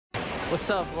What's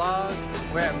up, vlog?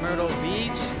 We're at Myrtle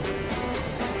Beach.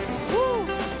 Woo!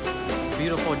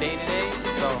 Beautiful day today,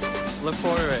 so look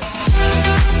forward to it.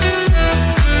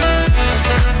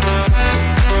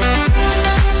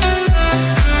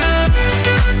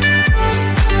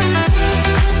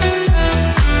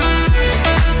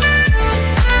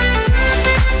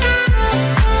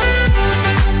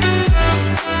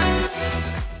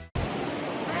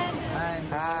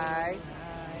 Hi.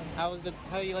 How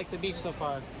do you like the beach so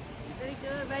far? Very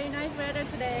good, very nice weather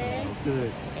today.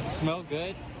 Good. Smell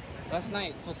good? Last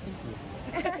night, so stinky.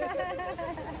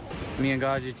 Me and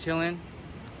God just chilling.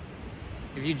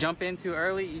 If you jump in too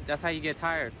early, that's how you get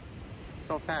tired.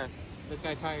 So fast. This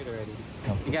guy tired already.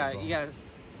 You gotta,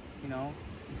 you know,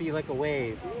 be like a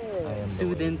wave.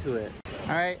 Soothe into it.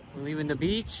 All right, we're leaving the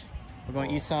beach. We're going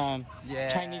to eat some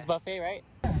Chinese buffet, right?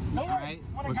 All right,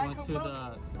 we're going to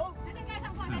the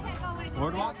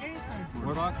boardwalk.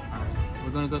 Boardwalk. All right,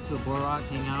 we're going to go to the boardwalk,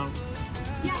 hang out,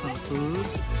 eat some food.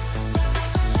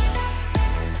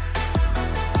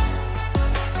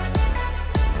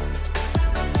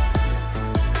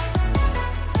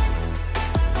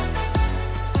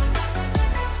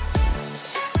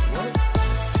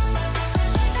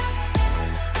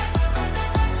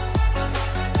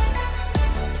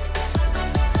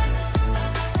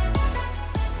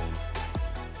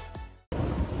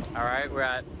 Alright, we're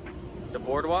at the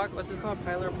boardwalk. What's this called?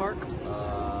 Flyer Park?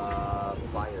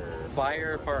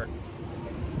 Flyer Park.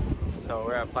 So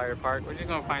we're at Flyer Park. We're just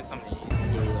gonna find something to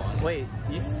eat. Wait,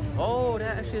 oh,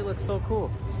 that actually looks so cool.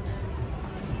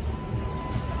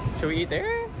 Should we eat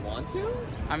there? Want to?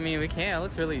 I mean, we can. It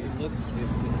looks really... It's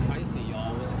pricey,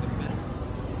 y'all. Willing to spend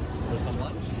for some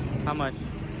lunch? How much?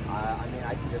 I mean,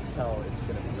 I can just tell it's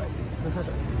gonna be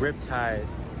pricey. Rib ties.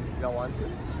 You don't want to?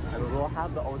 I mean, we'll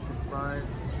have the ocean front.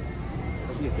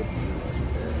 It'll be a good view.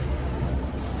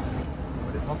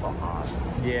 But it's also hot.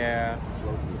 Yeah. It's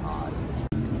low-key hot.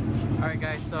 Alright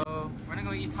guys, so we're not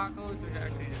gonna eat tacos, we're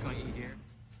actually just gonna eat here.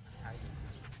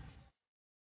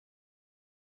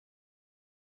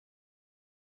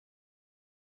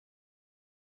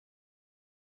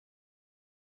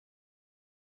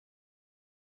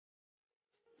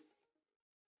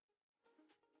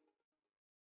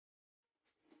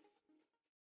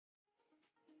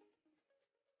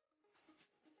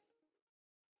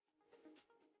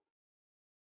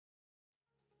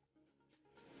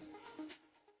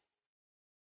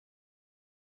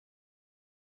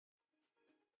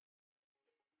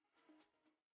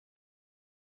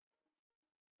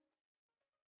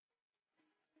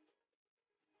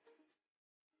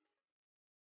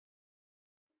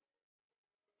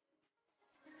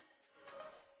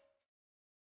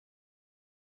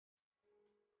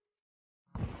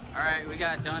 Alright, we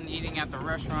got done eating at the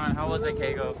restaurant. How was it,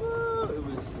 Keiko? It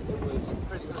was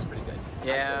pretty good.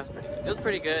 Yeah, it was pretty good. It was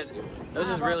pretty good. It was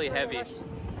just really heavy.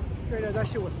 Straight up, that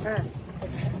shit was packed.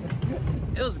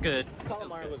 It was good.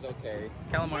 Calamari was okay.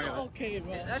 Calamari was okay,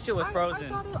 bro. That shit was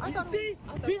frozen. See,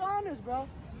 be honest, bro.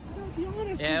 Be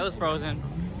honest. Yeah, it was frozen.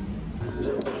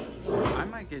 I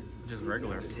might get just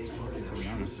regular, to be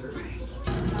honest.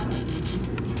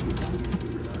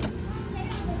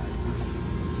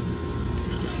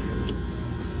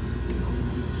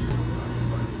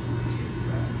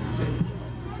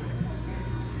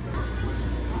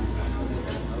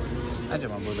 I just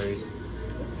want blueberries.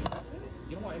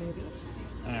 You don't want any of these?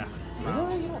 Yeah.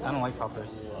 I don't like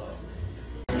poppers.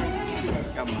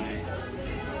 Got my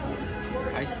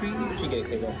ice cream. What you get,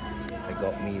 Keiko? I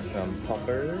got me some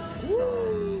poppers,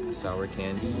 some sour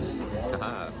candy,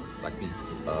 like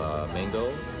the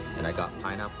mango, and I got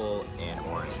pineapple and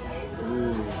orange.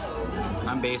 Ooh.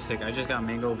 I'm basic. I just got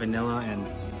mango, vanilla, and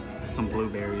some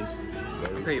blueberries.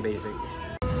 I'm pretty basic.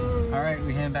 Alright,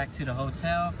 we're heading back to the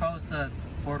hotel. How was the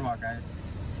boardwalk, guys?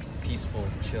 Peaceful,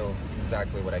 chill,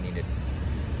 exactly what I needed.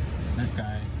 This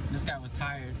guy was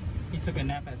tired. He took a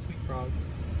nap at Sweet Frog.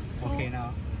 Okay,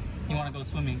 now you want to go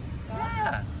swimming?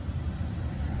 Yeah.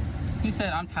 He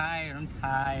said, I'm tired.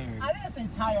 I didn't say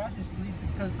tired, I said sleepy.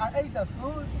 Because I ate the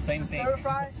food. Same thing. Stir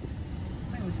fry.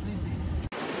 I was sleepy.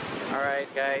 Alright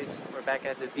guys, we're back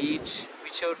at the beach. We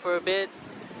chilled for a bit.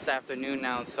 It's afternoon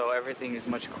now, so everything is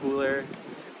much cooler.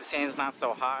 The sand's not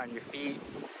so hot on your feet,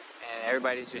 and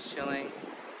everybody's just chilling.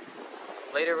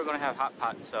 Later we're gonna have hot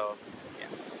pot, so yeah.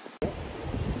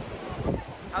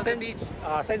 How's the beach?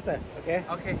 Sensor, okay?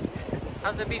 Okay.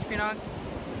 How's the beach, Pinong?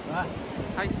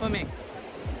 How you swimming?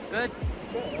 Good?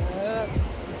 Good.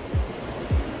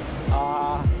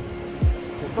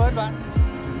 The first one,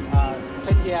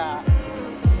 10 years.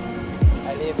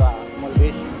 I live Myrtle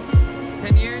Beach.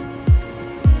 10 years?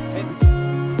 10.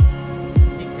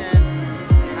 Big 10.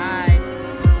 Hi.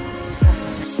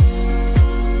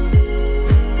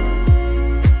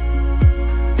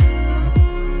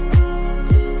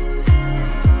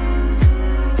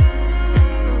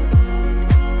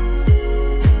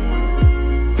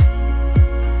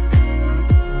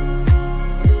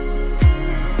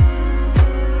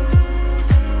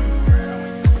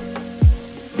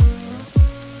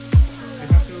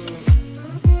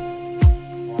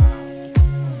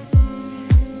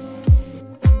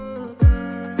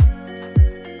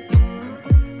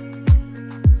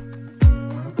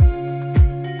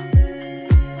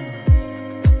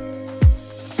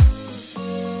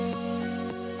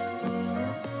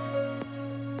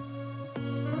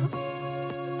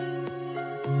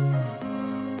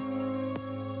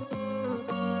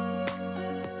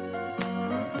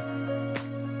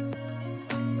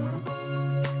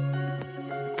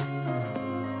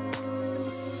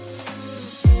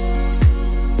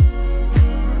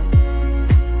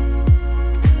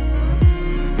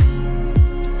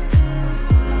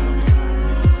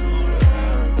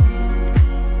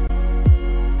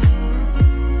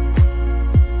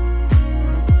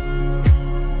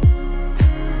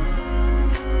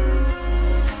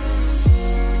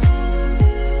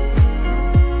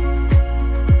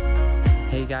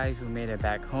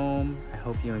 back home. I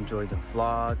hope you enjoyed the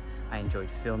vlog. I enjoyed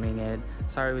filming it.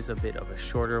 Sorry it was a bit of a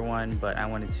shorter one, but I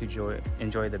wanted to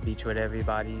enjoy the beach with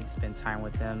everybody, spend time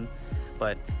with them.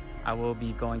 But I will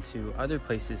be going to other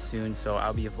places soon, so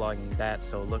I'll be vlogging that,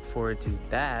 so look forward to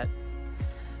that.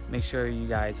 Make sure you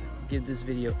guys give this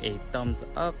video a thumbs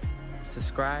up,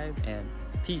 subscribe, and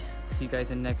peace. See you guys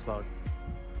in the next vlog.